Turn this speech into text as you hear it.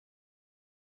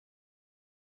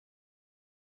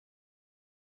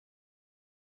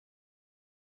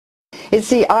It's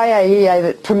the IAEA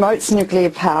that promotes nuclear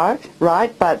power,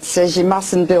 right, but says you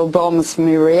mustn't build bombs from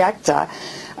your reactor.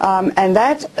 And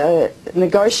that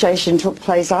negotiation took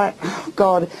place,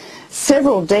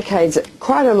 several decades,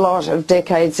 quite a lot of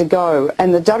decades ago,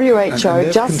 and the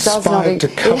WHO just does not, it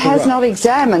has not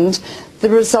examined the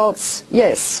results.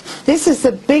 Yes, this is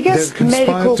the biggest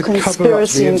medical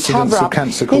conspiracy and cover-up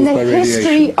in the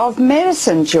history of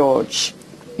medicine, George.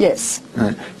 Yes.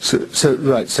 Right. So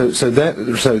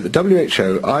the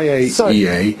WHO,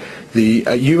 IAEA, the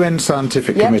UN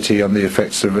Scientific Committee on the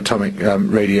Effects of Atomic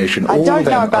Radiation, I all don't of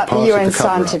them know about are part the UN of the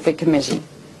cover-up. Scientific Committee.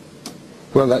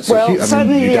 Well, that's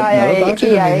certainly the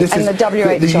IAEA and the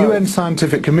WHO. The UN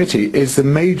Scientific Committee is the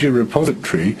major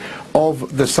repository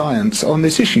of the science on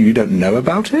this issue. You don't know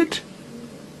about it?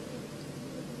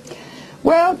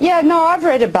 Well, yeah, no, I've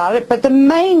read about it, but the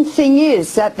main thing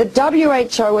is that the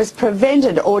WHO was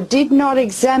prevented or did not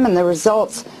examine the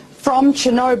results from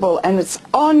Chernobyl, and it's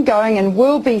ongoing and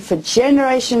will be for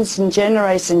generations and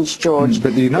generations, George.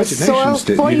 But the United Nations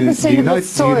did. 40% of the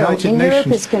soil in Europe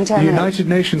is contaminated. The United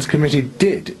Nations Committee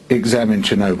did examine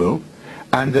Chernobyl,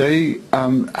 and they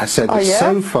said that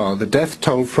so far the death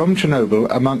toll from Chernobyl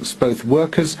amongst both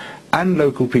workers and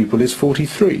local people is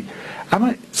 43.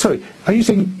 Sorry, are you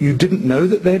saying you didn't know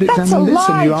that they'd examined this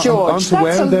and you aren't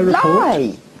aware of their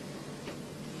report?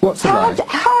 What's the lie?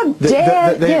 How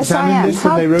dare, yes I am,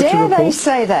 how dare they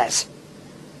say that?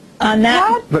 How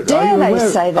dare they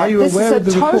say that? This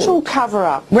is a total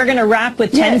cover-up. We're going to wrap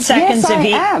with 10 seconds of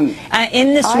each.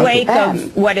 In this wake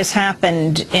of what has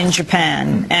happened in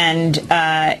Japan and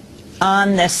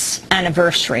on this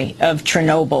anniversary of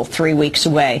Chernobyl 3 weeks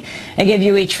away, I give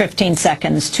you each 15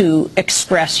 seconds to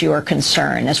express your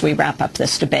concern as we wrap up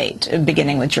this debate,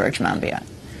 beginning with George Monbiot.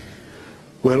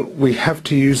 Well, we have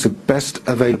to use the best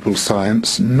available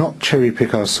science, not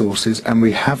cherry-pick our sources, and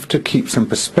we have to keep some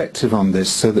perspective on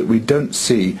this so that we don't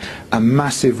see a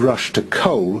massive rush to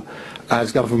coal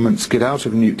as governments get out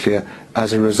of nuclear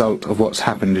as a result of what's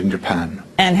happened in Japan.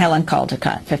 And Helen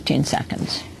Caldicott, 15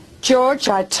 seconds. George,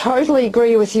 I totally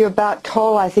agree with you about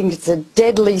coal. I think it's a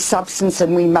deadly substance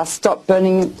and we must stop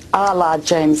burning a la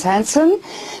James Hansen.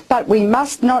 But we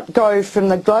must not go from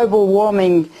the global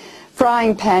warming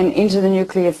frying pan into the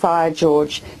nuclear fire,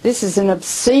 George. This is an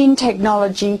obscene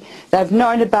technology. They've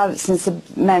known about it since the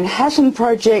Manhattan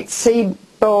Project.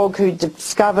 Seaborg, who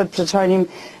discovered plutonium,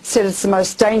 said it's the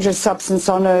most dangerous substance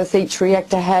on Earth. Each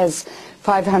reactor has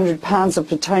 500 pounds of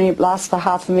plutonium. It lasts for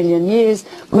 500,000 years,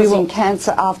 causing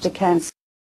cancer after cancer.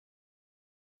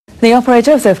 The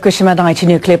operator of the Fukushima Daiichi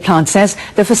nuclear plant says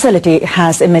the facility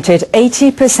has emitted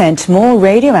 80% more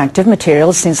radioactive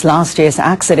material since last year's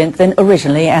accident than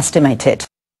originally estimated.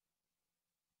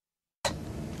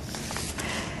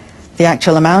 The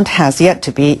actual amount has yet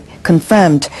to be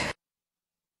confirmed.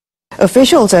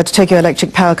 Officials at Tokyo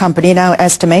Electric Power Company now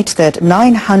estimate that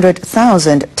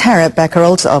 900,000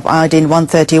 terabecquerels of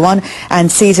iodine-131 and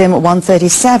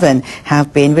cesium-137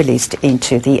 have been released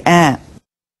into the air.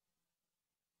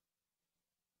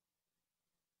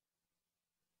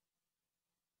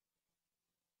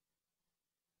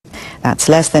 That's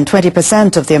less than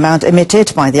 20% of the amount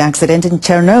emitted by the accident in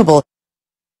Chernobyl,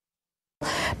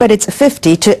 but it's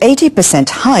 50 to 80%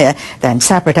 higher than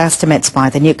separate estimates by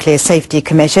the Nuclear Safety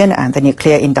Commission and the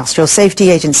Nuclear Industrial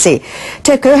Safety Agency.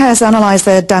 TECO has analyzed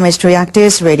the damaged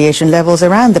reactors, radiation levels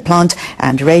around the plant,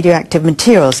 and radioactive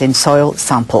materials in soil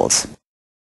samples.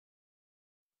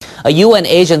 A UN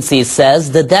agency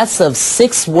says the deaths of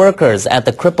 6 workers at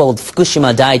the crippled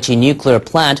Fukushima Daiichi nuclear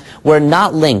plant were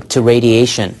not linked to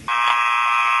radiation.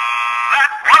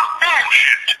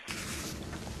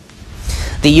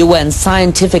 The UN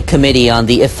Scientific Committee on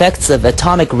the Effects of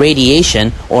Atomic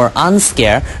Radiation, or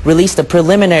UNSCARE, released a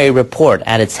preliminary report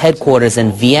at its headquarters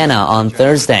in Vienna on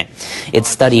Thursday. Its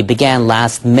study began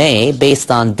last May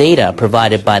based on data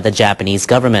provided by the Japanese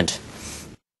government.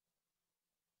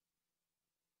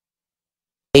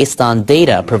 Based on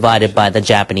data provided by the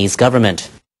Japanese government.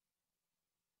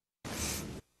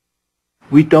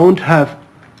 We don't have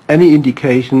any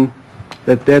indication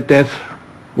that their death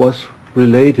was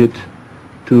related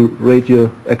to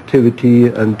radioactivity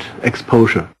and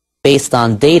exposure. Based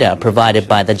on data provided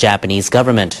by the Japanese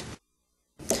government.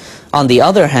 On the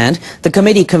other hand, the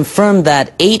committee confirmed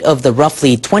that 8 of the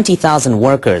roughly 20,000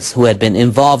 workers who had been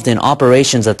involved in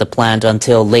operations at the plant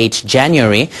until late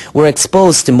January were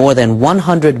exposed to more than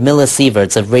 100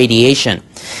 millisieverts of radiation.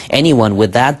 Anyone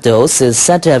with that dose is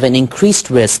said to have an increased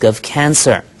risk of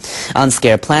cancer.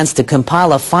 UNSCARE plans to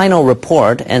compile a final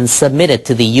report and submit it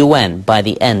to the UN by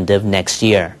the end of next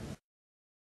year.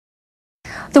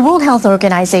 The World Health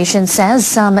Organization says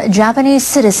some Japanese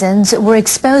citizens were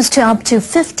exposed to up to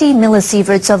 50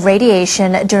 millisieverts of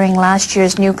radiation during last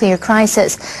year's nuclear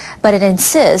crisis, but it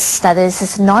insists that this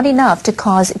is not enough to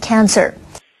cause cancer.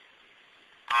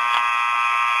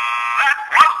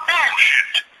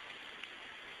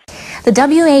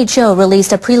 The WHO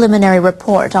released a preliminary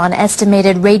report on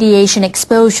estimated radiation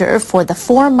exposure for the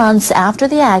 4 months after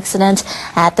the accident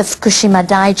at the Fukushima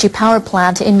Daiichi power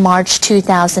plant in March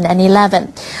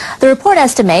 2011. The report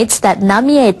estimates that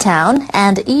Namie town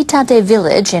and Iitate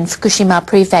village in Fukushima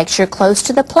prefecture close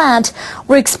to the plant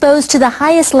were exposed to the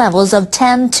highest levels of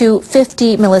 10 to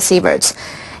 50 millisieverts.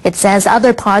 It says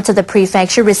other parts of the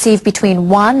prefecture received between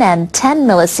 1 and 10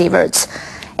 millisieverts.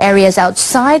 Areas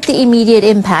outside the immediate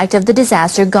impact of the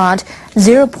disaster got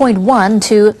 0.1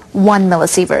 to 1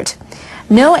 millisievert.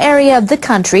 No area of the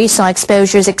country saw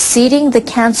exposures exceeding the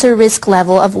cancer risk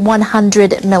level of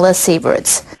 100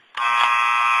 millisieverts.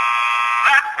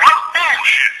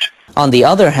 On the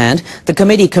other hand, the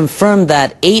committee confirmed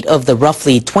that 8 of the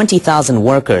roughly 20,000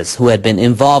 workers who had been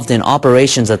involved in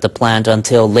operations at the plant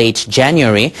until late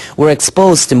January were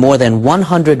exposed to more than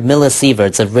 100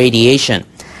 millisieverts of radiation.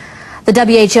 The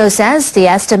WHO says the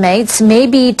estimates may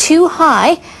be too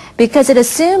high because it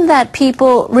assumed that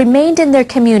people remained in their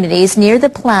communities near the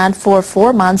plant for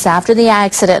 4 months after the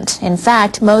accident. In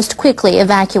fact, most quickly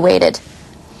evacuated.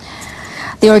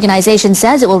 The organization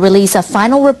says it will release a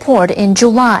final report in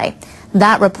July.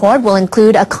 That report will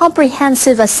include a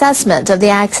comprehensive assessment of the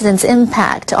accident's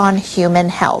impact on human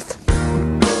health.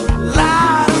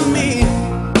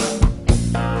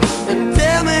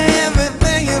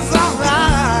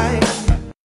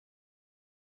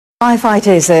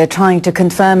 Firefighters are trying to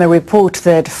confirm a report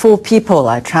that 4 people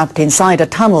are trapped inside a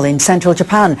tunnel in central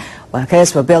Japan.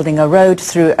 Workers were building a road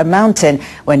through a mountain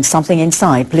when something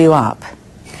inside blew up.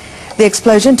 The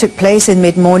explosion took place in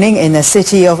mid-morning in the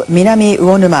city of Minami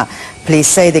Uonuma. Police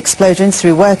say the explosion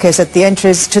threw workers at the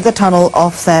entrance to the tunnel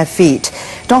off their feet.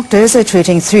 Doctors are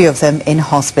treating 3 of them in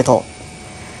hospital.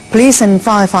 Police and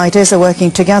firefighters are working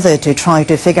together to try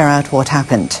to figure out what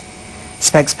happened.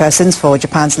 Spokespersons for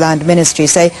Japan's Land Ministry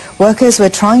say workers were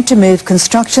trying to move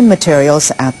construction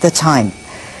materials at the time.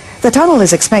 The tunnel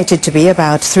is expected to be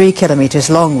about 3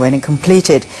 kilometers long when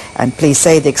completed, and police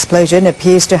say the explosion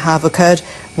appears to have occurred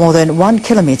more than 1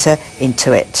 kilometer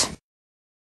into it.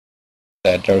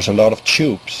 There's a lot of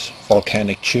tubes,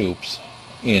 volcanic tubes,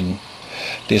 in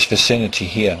this vicinity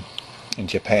here in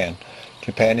Japan.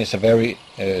 Japan is a very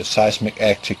seismic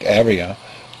active area.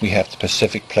 We have the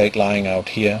Pacific Plate lying out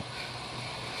here.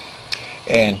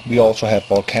 And we also have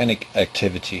volcanic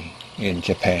activity in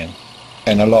Japan,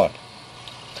 and a lot.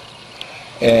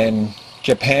 And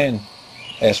Japan,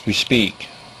 as we speak,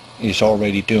 is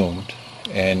already doomed,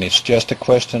 and it's just a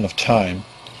question of time.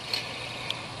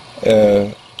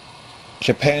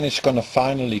 Japan is going to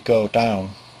finally go down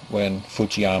when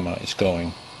Fujiyama is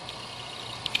going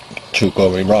to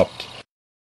go erupt.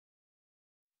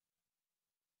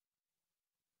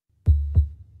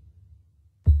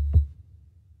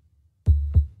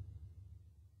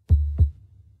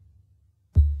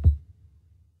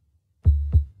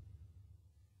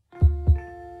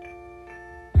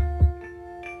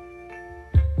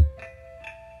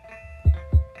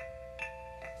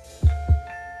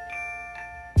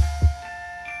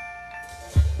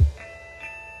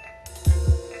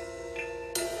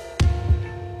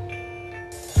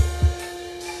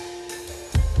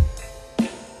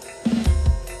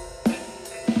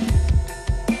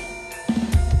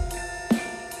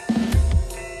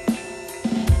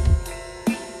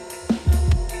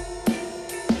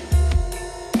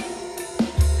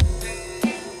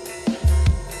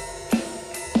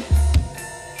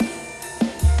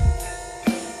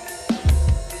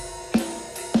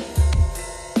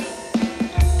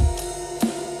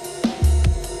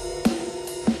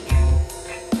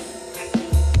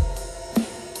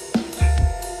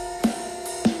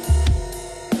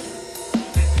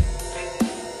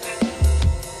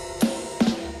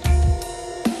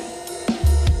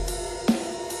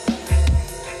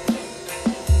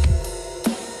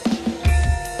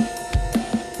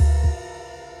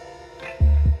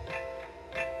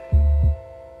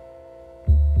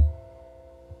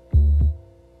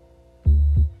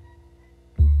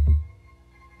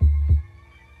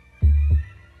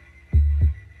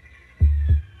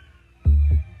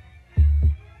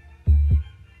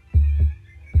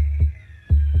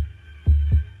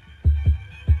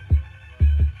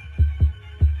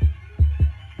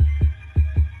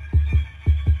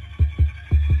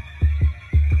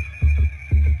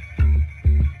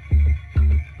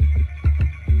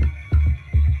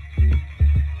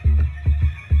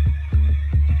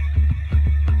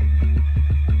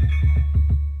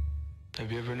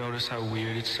 notice how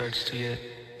weird it starts to get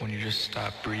when you just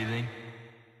stop breathing?